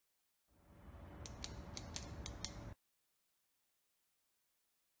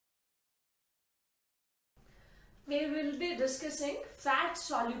we will be discussing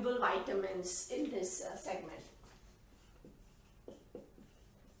fat-soluble vitamins in this segment.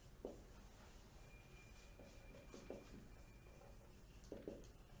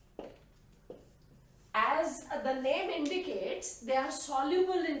 As the name indicates, they are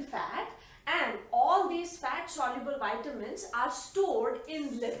soluble in fat, and all these fat-soluble vitamins are stored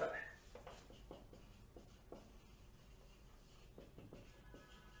in liver.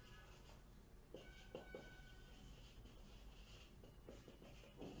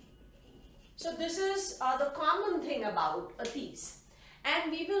 So this is the common thing about these,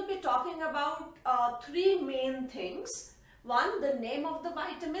 and we will be talking about three main things. One, the name of the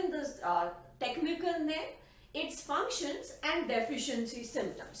vitamin, the technical name, its functions and deficiency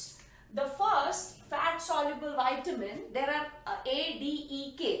symptoms. The first, fat soluble vitamin, there are A, D,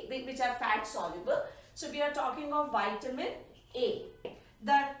 E, K, which are fat soluble. So we are talking of vitamin A.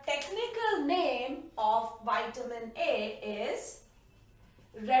 The technical name of vitamin A is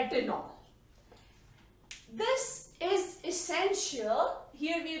retinol. This is essential.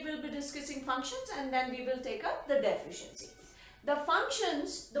 Here we will be discussing functions and then we will take up the deficiency. The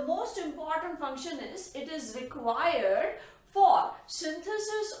functions, the most important function is it is required for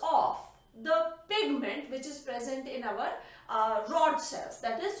synthesis of the pigment which is present in our rod cells,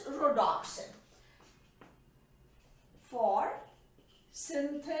 that is rhodopsin. For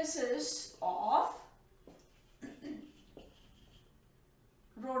synthesis of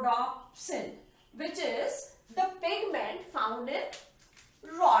rhodopsin, which is the pigment found in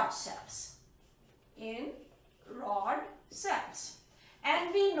rod cells.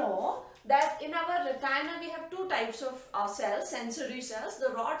 And we know that in our retina we have two types of cells, sensory cells,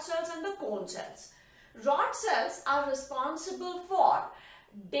 the rod cells and the cone cells. Rod cells are responsible for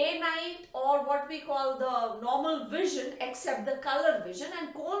day-night, or what we call the normal vision except the color vision,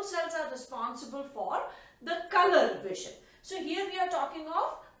 and cone cells are responsible for the color vision. So here we are talking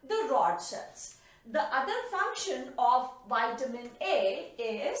of the rod cells. The other function of vitamin A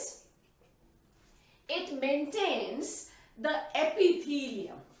is it maintains the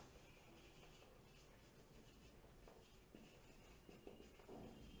epithelium.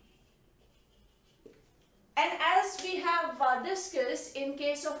 And as we have discussed in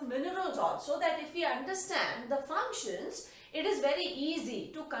case of minerals also, that if we understand the functions, it is very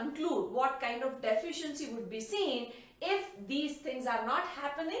easy to conclude what kind of deficiency would be seen if these things are not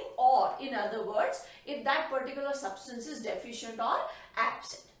happening, or in other words, if that particular substance is deficient or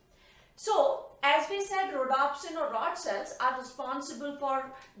absent. So, as we said, rhodopsin or rod cells are responsible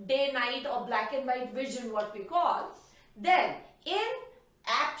for day-night or black and white vision, what we call. Then, in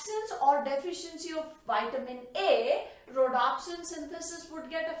absence or deficiency of vitamin A, rhodopsin synthesis would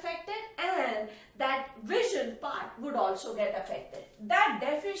get affected and that vision part would also get affected. That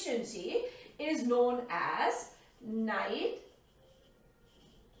deficiency is known as night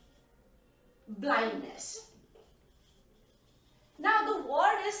blindness. Now the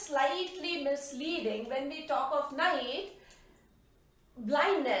word is slightly misleading. When we talk of night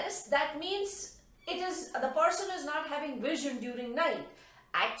blindness, that means the person is not having vision during night.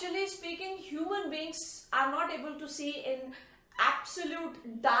 Actually speaking, human beings are not able to see in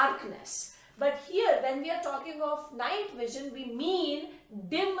absolute darkness. But here when we are talking of night vision, we mean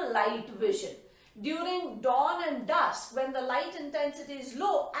dim light vision. During dawn and dusk, when the light intensity is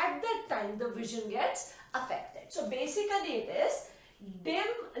low, at that time the vision gets affected. So basically it is dim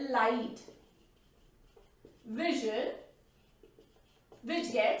light vision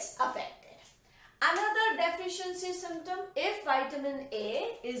which gets affected. Another deficiency symptom, if vitamin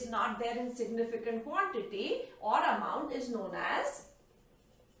A is not there in significant quantity or amount, is known as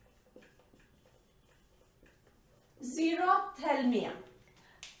xerophthalmia.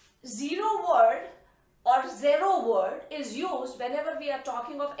 Zero word is used whenever we are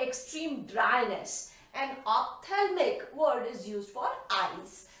talking of extreme dryness, and ophthalmic word is used for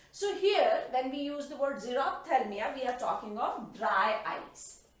eyes. So here when we use the word xerophthalmia, we are talking of dry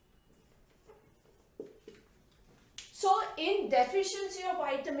eyes. So in deficiency of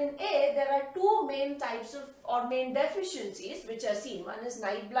vitamin A, there are two main types of or main deficiencies which are seen. One is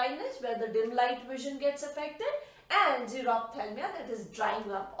night blindness, where the dim light vision gets affected, and xerophthalmia, that is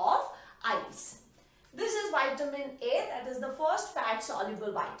drying up of eyes. This is vitamin A, that is the first fat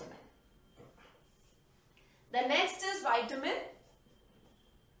soluble vitamin. The next is vitamin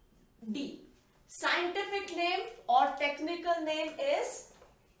D. Scientific name or technical name is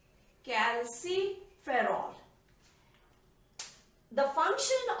calciferol. The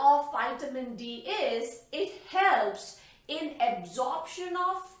function of vitamin D is it helps in absorption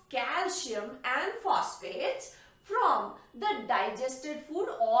of calcium and phosphates from the digested food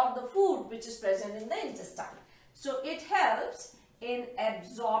or the food which is present in the intestine. So it helps in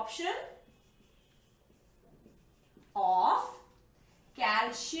absorption of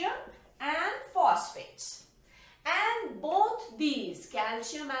calcium and phosphates. And both these,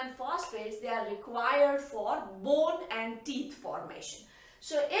 calcium and phosphates, they are required for bone and teeth formation.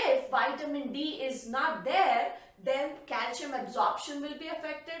 So if vitamin D is not there, then calcium absorption will be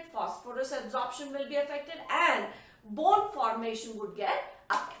affected, phosphorus absorption will be affected, and bone formation would get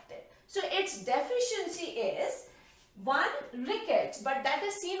affected. So its deficiency is one, rickets, but that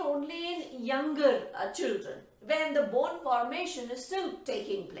is seen only in younger children when the bone formation is still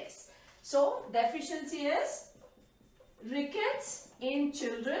taking place. So deficiency is rickets in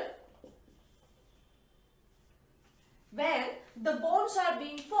children when the bones are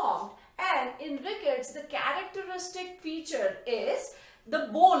being formed, and in rickets the characteristic feature is the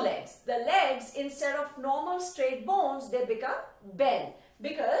bow legs. The legs, instead of normal straight bones, they become bent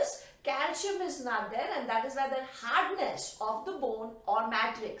because calcium is not there, and that is why the hardness of the bone or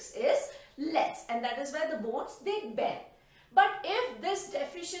matrix is less, and that is why the bones they bend. But if this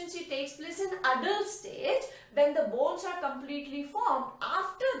deficiency takes place in adult stage, when the bones are completely formed,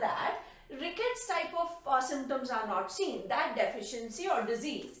 after that rickets type of symptoms are not seen. That deficiency or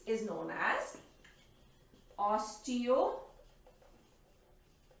disease is known as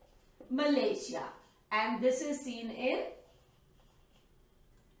osteomalacia, and this is seen in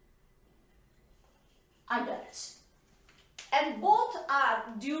adults. And both are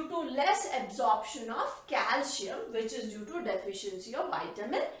due to less absorption of calcium, which is due to deficiency of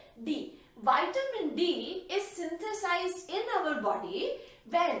vitamin D. Vitamin D is synthesized in our body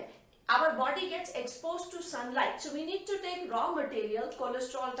when our body gets exposed to sunlight. So we need to take raw material,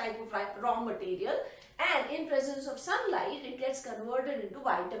 cholesterol type of raw material, and in presence of sunlight, it gets converted into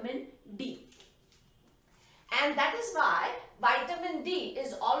vitamin D. And that is why vitamin D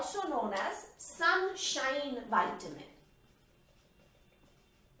is also known as sunshine vitamin.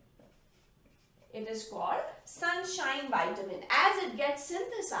 It is called sunshine vitamin as it gets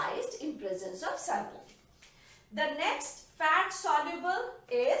synthesized in presence of sunlight. The next fat soluble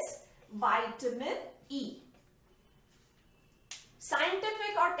is vitamin E.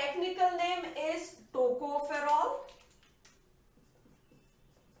 Scientific or technical name is tocopherol.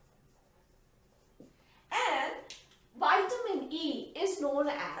 And vitamin E is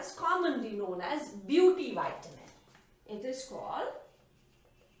commonly known as beauty vitamin. It is called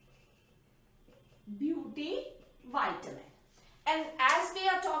beauty vitamin. And as we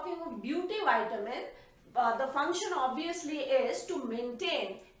are talking of beauty vitamin, the function obviously is to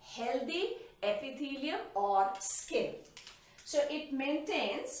maintain healthy epithelium or skin. So it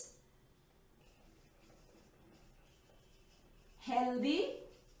maintains healthy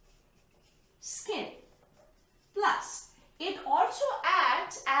skin. Plus, it also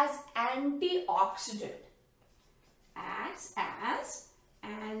acts as antioxidant. Acts as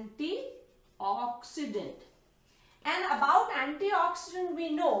antioxidant. And about antioxidant,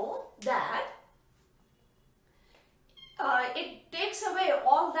 we know that it takes away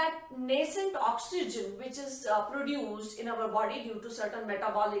all that nascent oxygen which is produced in our body due to certain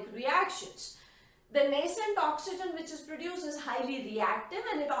metabolic reactions. The nascent oxygen which is produced is highly reactive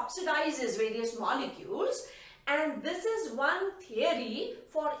and it oxidizes various molecules, and this is one theory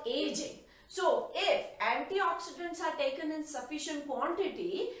for aging. So if antioxidants are taken in sufficient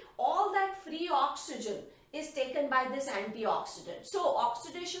quantity, all that free oxygen is taken by this antioxidant. So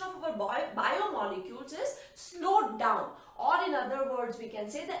oxidation of our biomolecules is slowed down, or in other words we can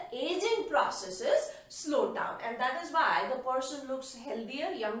say the aging process is slowed down, and that is why the person looks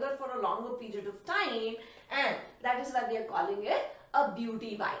healthier, younger for a longer period of time, and that is why we are calling it a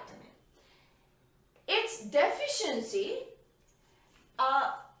beauty vitamin. Its deficiency,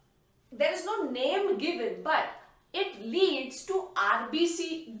 there is no name given, but it leads to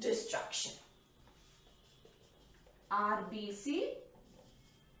RBC destruction. RBC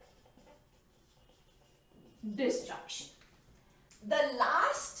destruction. The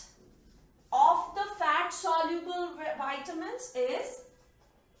last of the fat soluble vitamins is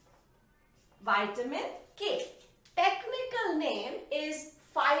vitamin K. Technical name is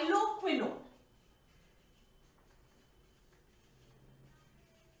phylloquinone.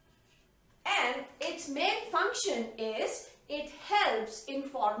 And its main function is it helps in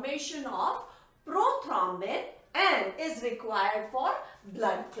formation of prothrombin and is required for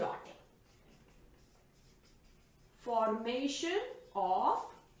blood clotting. Formation of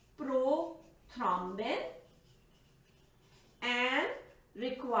prothrombin and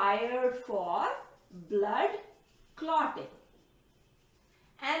required for blood clotting.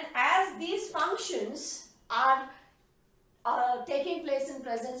 And as these functions are taking place in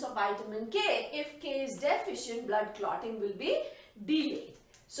presence of vitamin K. If K is deficient, blood clotting will be delayed.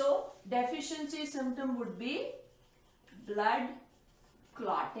 So, deficiency symptom would be blood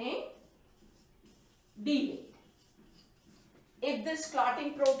clotting delayed. If this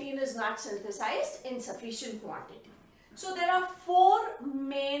clotting protein is not synthesized in sufficient quantity. So, there are four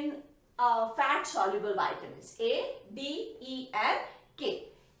main fat-soluble vitamins: A, D, E and K.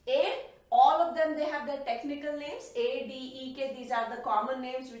 A, all of them, they have their technical names: A, D, E, K. These are the common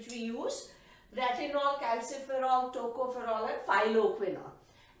names which we use: retinol, calciferol, tocopherol and phylloquinol.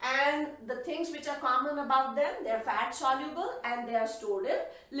 And the things which are common about them, they are fat-soluble and they are stored in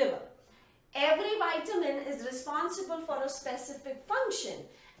liver. Every vitamin is responsible for a specific function,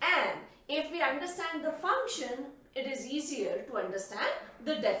 and if we understand the function, it is easier to understand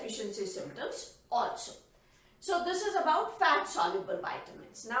the deficiency symptoms also. So this is about fat-soluble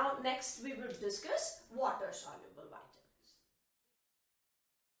vitamins. Now next we will discuss water-soluble.